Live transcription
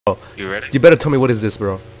Bro, You ready? you better tell me what is this,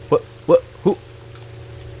 bro. What, who?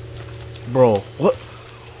 Bro,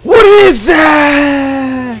 what is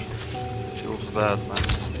that? Feels bad, man.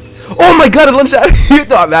 Oh my god, I launched out of here.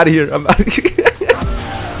 No, I'm out of here. I'm out of here.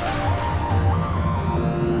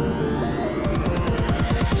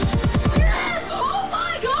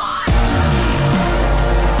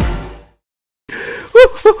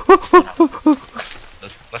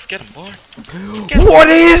 Let's get him, boy. What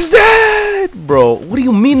is that? Bro, what do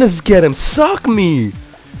you mean let's get him? Suck me.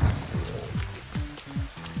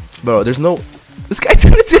 Bro, there's no... This guy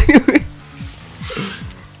did it to me.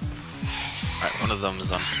 Alright, one of them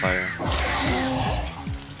is on fire.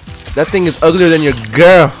 That thing is uglier than your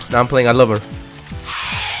girl. Now I'm playing, I love her.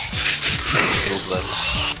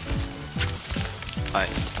 Alright,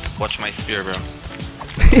 watch my spear, bro.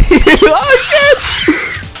 Oh shit!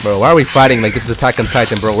 Bro, why are we fighting like this is Attack on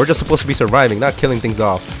Titan, bro? We're just supposed to be surviving, not killing things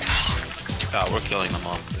off. Yeah, we're killing them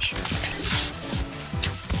all for sure.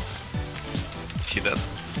 She dead.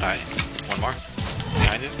 Alright, one more.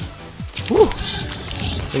 Behind you. Whew.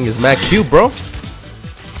 Thing is mad cute, bro.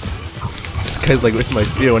 This guy's like, where's my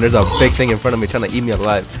spear when there's a big thing in front of me trying to eat me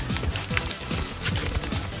alive.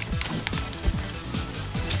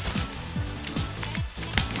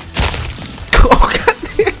 Oh god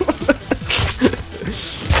damn.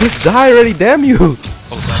 Just die already, damn you. Oh,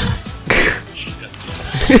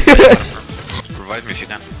 revive me if you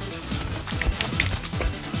can.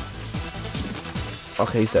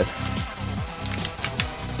 Okay, he's dead.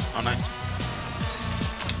 Oh, nice.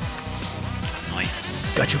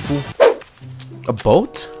 Nice. Got you, fool. A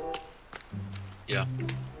boat? Yeah.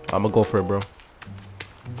 I'm gonna go for it, bro.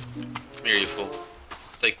 Here, you fool.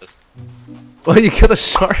 Take this. Oh, you killed a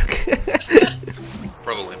shark?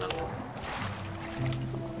 Probably not.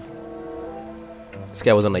 This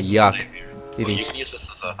guy was on a yacht. Well, you can use this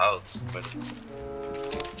as a house, but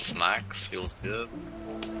snacks feels good.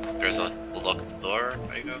 There's a locked door,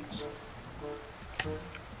 I guess.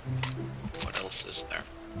 What else is there?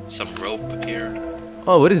 Some rope here.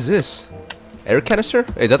 Oh, what is this? Air canister?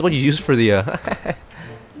 Is that what you use for the I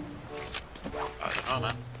don't know,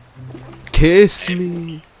 man. Kiss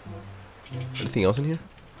me. Anything else in here?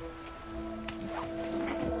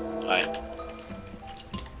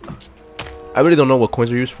 I really don't know what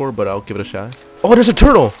coins are used for, but I'll give it a shot. Oh, there's a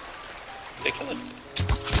turtle! They kill it.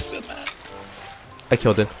 Good, man. I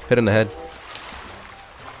killed it. Hit in the head.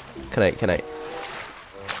 Can I?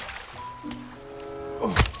 Oh.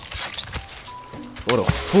 What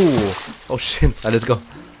a fool! Oh shit! Alright, let's go.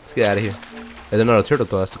 Let's get out of here. Is there another turtle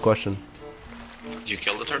though? That's the question. Did you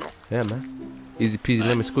kill the turtle? Yeah, man. Easy peasy,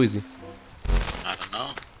 lemon squeezy. I don't know.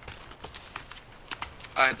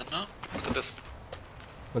 I don't know. Look at this.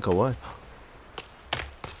 Look at what?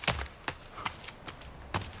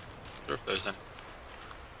 Sure if there's any.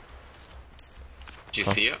 Did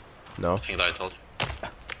you see it? No. The thing that I told you.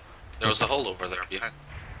 There was a hole over there behind.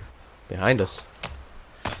 Behind us.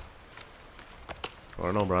 I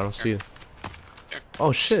don't know, bro. I don't see it. Here.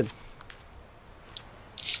 Oh shit.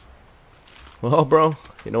 Well, bro,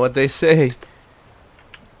 you know what they say. You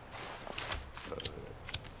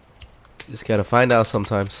just gotta find out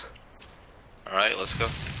sometimes. Alright, let's go.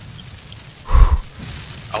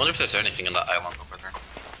 I wonder if there's anything in that island over there.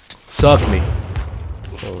 Suck me.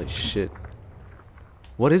 Holy shit.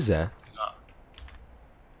 What is that?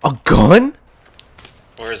 A gun?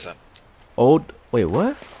 Where is it? Old. Wait,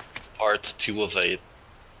 what? Part 2 of 8.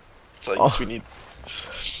 It's like, Oh. we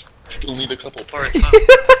still need a couple parts, huh?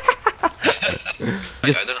 I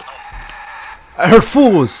didn't know. I heard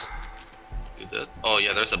fools. You did? Oh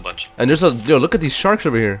yeah, there's a bunch. And there's a. Yo, look at these sharks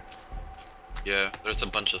over here. Yeah, there's a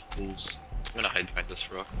bunch of fools. I'm gonna hide behind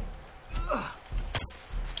this rock.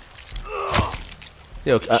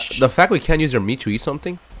 Yo, the fact we can't use their meat to eat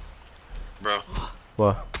something? Bro,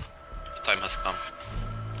 What? the time has come.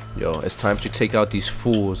 Yo, it's time to take out these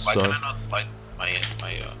fools, Why son. can I not find my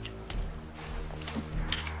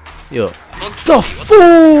Yo, Look, the what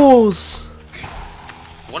fools!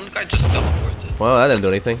 one guy just teleported. Well, that didn't do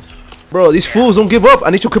anything. Bro, these fools don't give up. I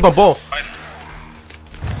need to equip my ball.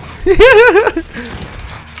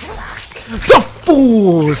 The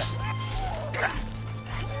fools!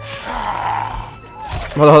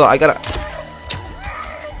 Hold on, I gotta.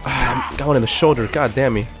 Got one in the shoulder. God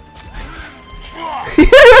damn me.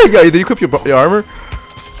 Yo, did you equip your armor?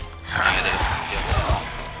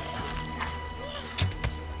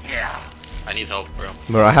 I need help, bro.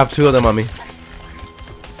 Bro, I have 2 of them on me.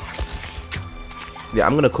 Yeah,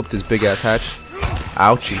 I'm gonna equip this big ass hatch.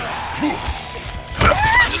 Ouchie.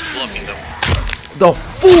 I'm just blocking them. The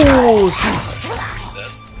fools!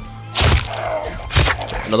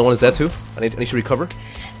 Another one is dead too. I need to recover.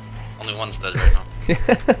 only one's dead right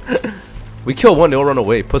now. We kill one, they all run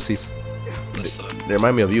away. Pussies. Let's, They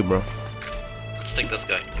remind me of you, bro. let's take this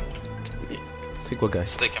guy. Take what guy?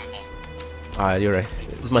 Let's take him home. Alright, you're right.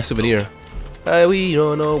 It's my souvenir. We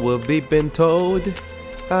don't know what we've been told.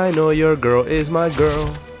 I know your girl is my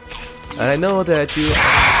girl. I know that you.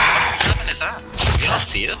 What is that? You don't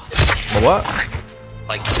see it? What?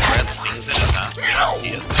 Like the red things in his hand. You don't see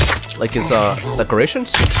it. Like his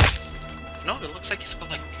decorations? No, it looks like he's got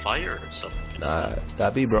like fire or something. Nah,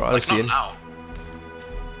 that be, bro. I don't Like see it. not now.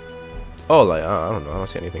 Oh, like I don't know. I don't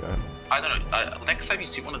see anything on him. I don't know. Next time you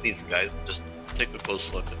see one of these guys, just take a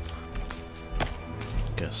close look.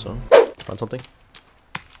 Guess so. Found something?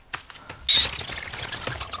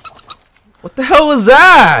 What the hell was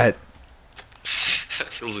that?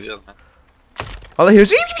 Feels good, man. All I hear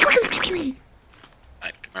is. Alright,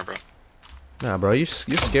 come here, bro. Nah, bro, you're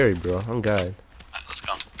scary, bro. I'm God. Alright, let's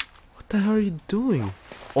go. What the hell are you doing?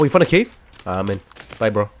 Oh, you found a cave? I'm in. Bye,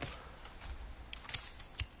 bro.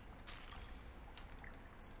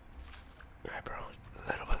 Alright, bro.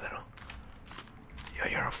 Little by little. Yo,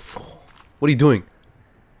 you're a fool. What are you doing?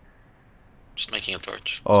 Just making a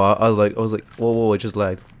torch. Oh, I was like, whoa, it just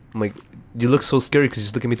lagged. I'm like, you look so scary because you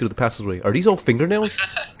just look at me through the passageway. Are these all fingernails?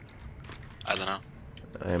 I don't know.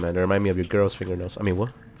 Hey, man, they remind me of your girl's fingernails. I mean, what?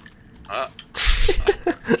 Uh,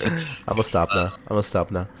 I'm gonna stop now. I'm gonna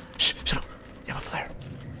stop now. Shh, shut up. You have a flare.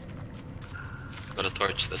 got a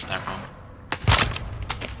torch this time around.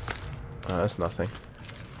 That's nothing.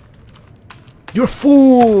 You're a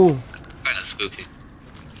fool! Kinda spooky.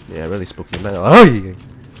 Yeah, really spooky. Man. Oh,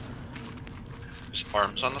 There's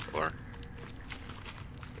arms on the floor.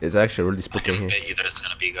 it's actually really I spooky can in here. bet you there's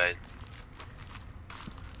gonna be guys.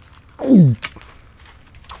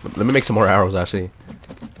 Let me make some more arrows, actually.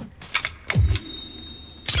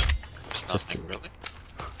 There's nothing really.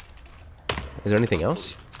 Is there anything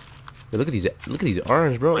else? Hey, look at these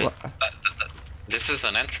arms, bro. Wait, this is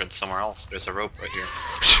an entrance somewhere else. There's a rope right here.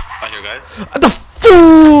 Right here, guys. The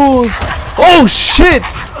fools! Oh shit!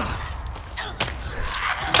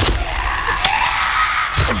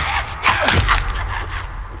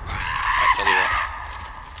 I tell you what.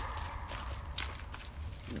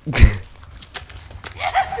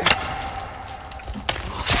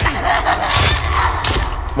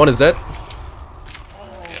 One is dead.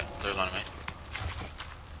 Yeah, there's one of me.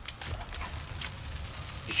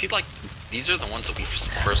 You see, like, these are the ones that we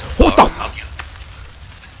first saw. What the f- How do you-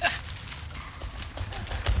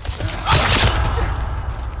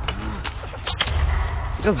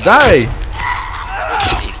 Just die!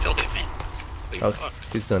 Oh, he still hit me. Holy Oh, fuck.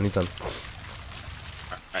 he's done. He's done.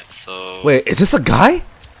 Alright, so... Wait, is this a guy?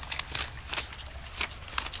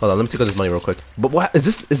 Hold on, let me take out this money real quick. But what is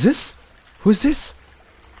this? Is this? Who is this?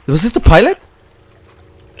 Was this the pilot?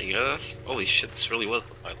 I guess. Holy shit, this really was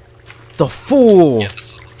the pilot. The fool! Yeah,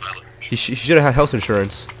 this was the pilot. He should have had health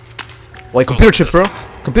insurance. Wait, computer chips, bro.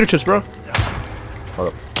 Computer chips, bro. Hold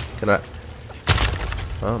up. Can I?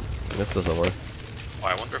 Oh, this doesn't work. Oh,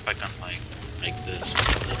 I wonder if I can, like, make this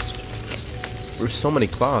with this with this. There's so many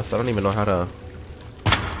cloths. I don't even know how to.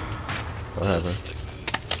 Whatever. This,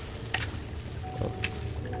 like,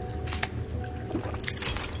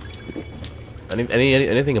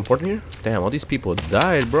 Anything important here? Damn, all these people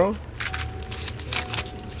died, bro.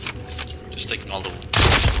 just taking all the...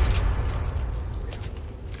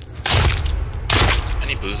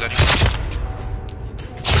 Any booze anywhere?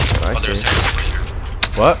 I Oh, there's see. hairspray here.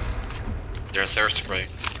 What? There's hairspray.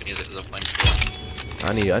 You can use it as a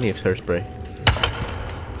flamethrower. I need hairspray.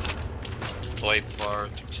 Toy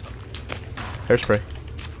part or something. Hairspray.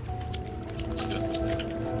 Let's do it.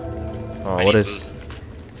 Oh, I what need is? booze.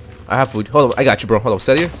 I have food. Hold on, I got you, bro. Hold on,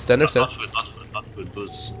 stand here. Stand there, stand. Not food, not food, not food,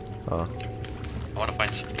 booze. Oh. I wanna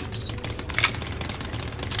find some booze.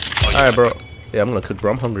 Oh, Alright, bro. Yeah, I'm gonna cook,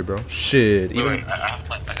 bro. I'm hungry, bro. Shit. Wait, wait, I have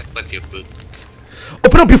plenty of food.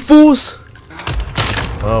 Open up, you fools!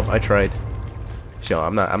 Oh, I tried. Yo,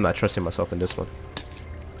 I'm not trusting myself in this one.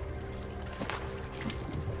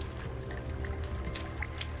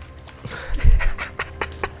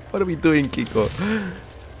 What are we doing, Kiko?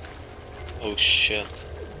 Oh shit.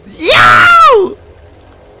 Yo!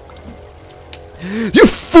 You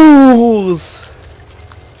fools!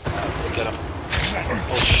 Let's get him.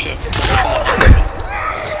 Oh shit.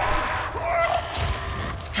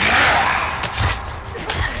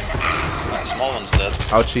 The small one's dead.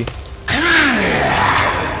 Ouchie.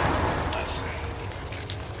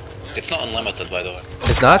 Nice. It's not unlimited, by the way.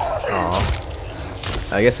 It's not? Aw.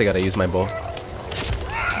 I guess I gotta use my bow.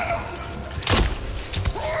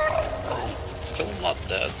 Still not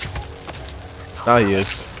dead. Oh, he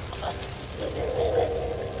is.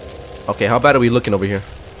 Okay, how bad are we looking over here?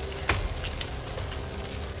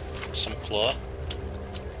 claw.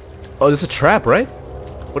 Oh, this is a trap, right?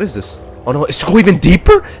 What is this? Oh no, it's to go even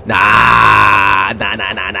deeper? Nah.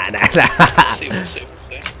 We'll see, we'll see.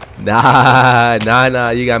 Nah,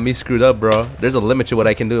 you got me screwed up, bro. There's a limit to what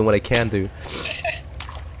I can do and what I can't do.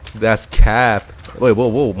 That's cap. Wait,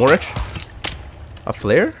 whoa, more extra? A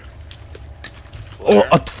flare? Oh,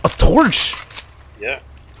 a torch! Yeah,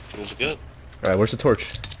 feels good. Alright, where's the torch?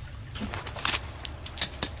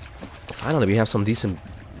 Finally, we have some decent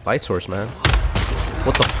light source, man.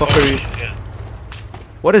 What the fuck are you? Yeah.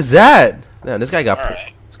 What is that? Man, this guy got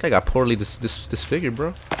Alright. this guy got poorly disfigured,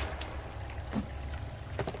 bro.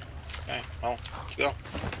 Okay, well, let's go.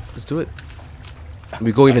 Let's do it.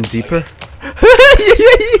 We go even deeper.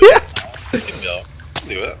 Yeah. We can go.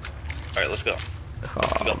 Do it. Alright, let's go.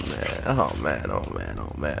 Oh man, oh man, oh man,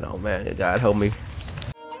 oh man, oh man. God help me.